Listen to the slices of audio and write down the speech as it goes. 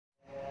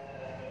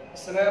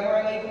السلام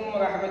عليكم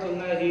ورحمة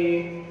الله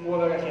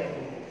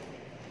وبركاته.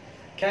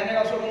 كان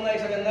رسول الله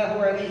صلى الله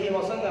عليه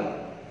وسلم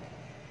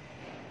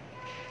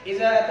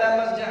إذا أتى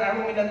مسجعه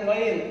من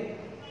الليل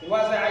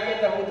وضع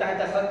يده تحت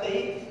خده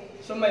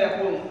ثم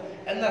يقول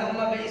اللهم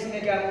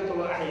باسمك أموت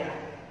وأحيا،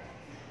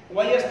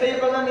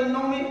 ويستيقظ من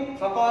نومه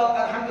فقال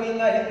الحمد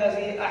لله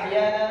الذي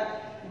أحيانا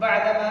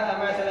بعدما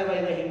أماتنا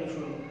وإليه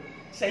النشور.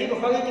 صحیح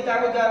بخاری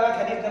کتاب الدعوات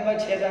حدیث نمبر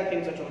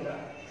 6314.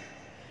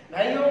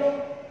 بھائیو،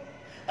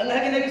 اللہ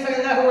کے نبی صلی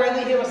اللہ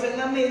علیہ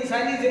وسلم نے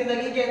انسانی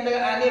زندگی کے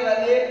اندر آنے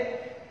والے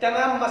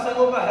تمام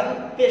مسئلوں کا حل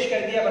پیش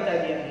کر دیا، بتا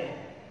دیا ہے.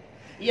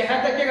 یہاں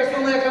تک کہ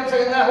رسول اکرم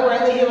صلی اللہ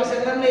علیہ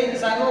وسلم نے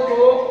انسانوں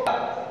کو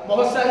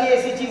بہت ساری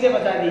ایسی چیزیں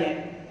بتا دی ہیں،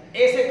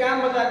 ایسے کام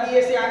بتا دیے،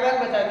 ایسے اعمال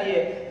بتا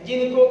دیے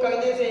جن کو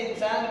کرنے سے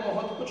انسان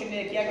بہت کچھ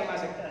نیکیاں کما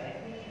سکتا ہے.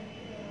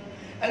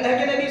 اللہ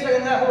کے نبی صلی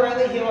اللہ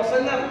علیہ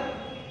وسلم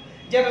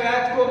جب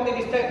رات کو اپنے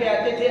بستر پہ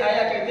آتے تھے،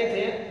 آیا کرتے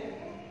تھے،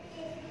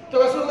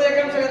 تو رسول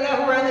اکرم صلی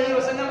اللہ علیہ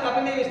وسلم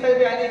اپنے بستر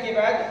پہ آنے کے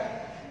بعد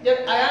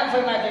جب آرام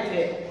فرماتے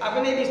تھے،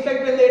 اپنے بستر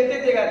پہ لیٹتے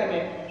تھے رات میں،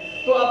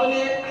 تو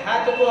اپنے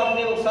ہاتھ کو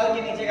اپنے رخسار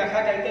کے نیچے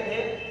رکھا کرتے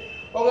تھے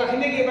اور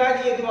رکھنے کے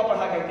بعد یہ دعا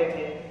پڑھا کرتے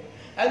تھے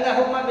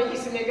اللہم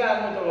باسمک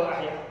اموت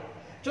واحیا.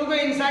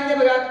 چونکہ انسان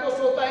جب رات کو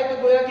سوتا ہے تو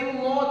گویا کہ وہ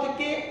موت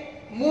کے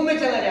منہ میں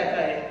چلا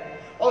جاتا ہے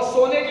اور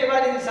سونے کے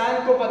بعد انسان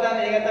کو پتہ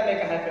نہیں رہتا میں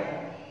کہاں پہ ہوں.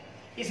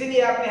 اس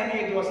لیے آپ نے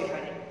ہمیں یہ دعا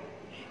سکھائی،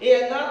 اے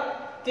اللہ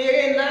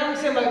تیرے نام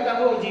سے مرتا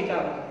ہوں اور جیتا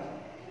ہوں،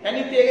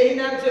 یعنی تیرے ہی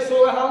نام سے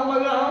سو رہا ہوں،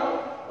 مر رہا ہوں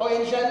اور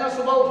انشاءاللہ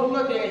صبح اٹھوں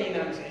گا تیرے ہی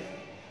نام سے.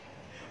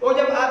 اور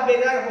جب آپ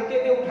بیدار ہوتے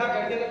تھے، اٹھا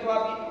کرتے تھے، تو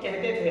آپ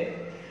کہتے تھے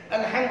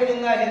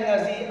الحمدللہ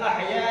الذی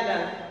احیانا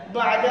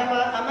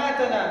بعدما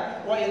اماتنا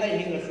والیہ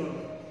النشور.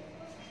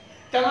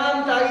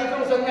 تمام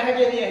تعریفیں اس اللہ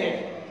کے لیے ہیں.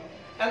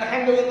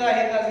 الحمدللہ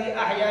الذی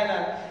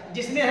احیانا،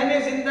 جس نے ہمیں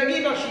زندگی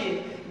بخشی،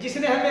 جس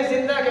نے ہمیں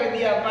زندہ کر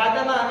دیا،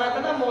 بعدما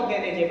اماتنا، موت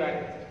دینے کے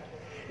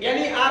بعد.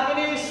 یعنی آپ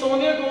نے اس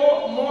سونے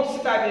کو موت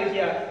سے تعبیر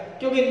کیا،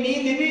 کیونکہ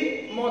نیند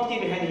بھی موت کی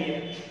بہن ہی ہے.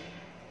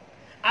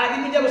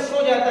 آدمی جب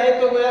سو جاتا ہے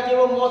تو گویا کہ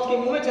وہ موت کے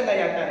منہ میں چلا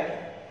جاتا ہے،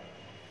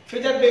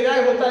 پھر جب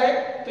بیدار ہوتا ہے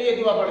تو یہ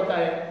دعا پڑھتا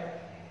ہے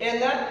اے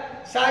اللہ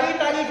ساری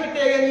تعریفیں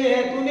تیرے لیے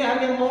ہیں، تو نے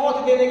ہمیں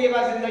موت دینے کے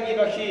بعد زندگی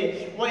بخشی،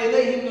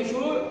 وَإِلَيْهِ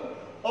النُّشُورُ،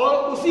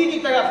 اور اسی کی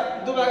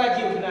طرف دوبارہ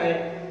جی اٹھنا ہے.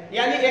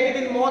 یعنی ایک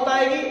دن موت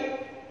آئے گی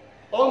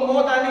اور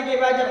موت آنے کے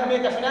بعد جب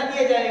ہمیں دفنا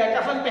دیا جائے گا،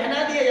 کفن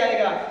پہنا دیا جائے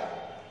گا،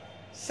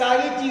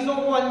 ساری چیزوں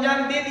کو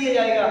انجام دے دیا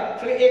جائے گا،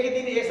 پھر ایک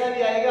دن ایسا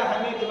بھی آئے گا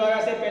ہمیں دوبارہ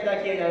سے پیدا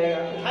کیا جائے گا،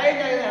 اٹھائے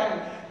جائیں گے ہم،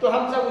 تو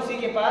ہم سب اسی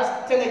کے پاس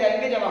چلے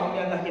جائیں گے، جمع ہوں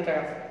گے اللہ کی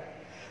طرف.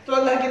 تو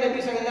اللہ کے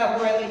نبی صلی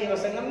اللہ علیہ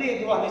وسلم نے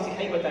یہ دعا ہمیں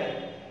سکھائی، بتائی.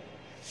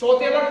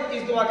 سوتے وقت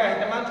اس دعا کا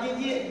اہتمام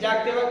کیجیے،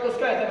 جاگتے وقت اس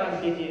کا اہتمام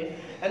کیجیے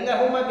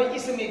اللہم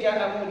باسمک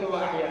اموت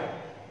واحیا.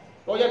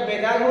 اور جب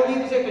بیدار ہو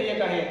نیند سے تو یہ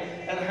کہیں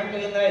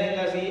الحمدللہ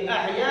الذی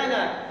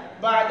احیانا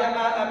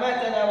بعدما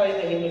اماتنا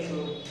والیہ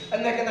النشور.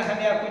 اللہ کے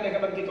ہمیں آپ کو نیک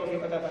عمل کی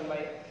توفیق عطا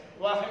فرمائے.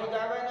 وآخر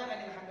دعوانا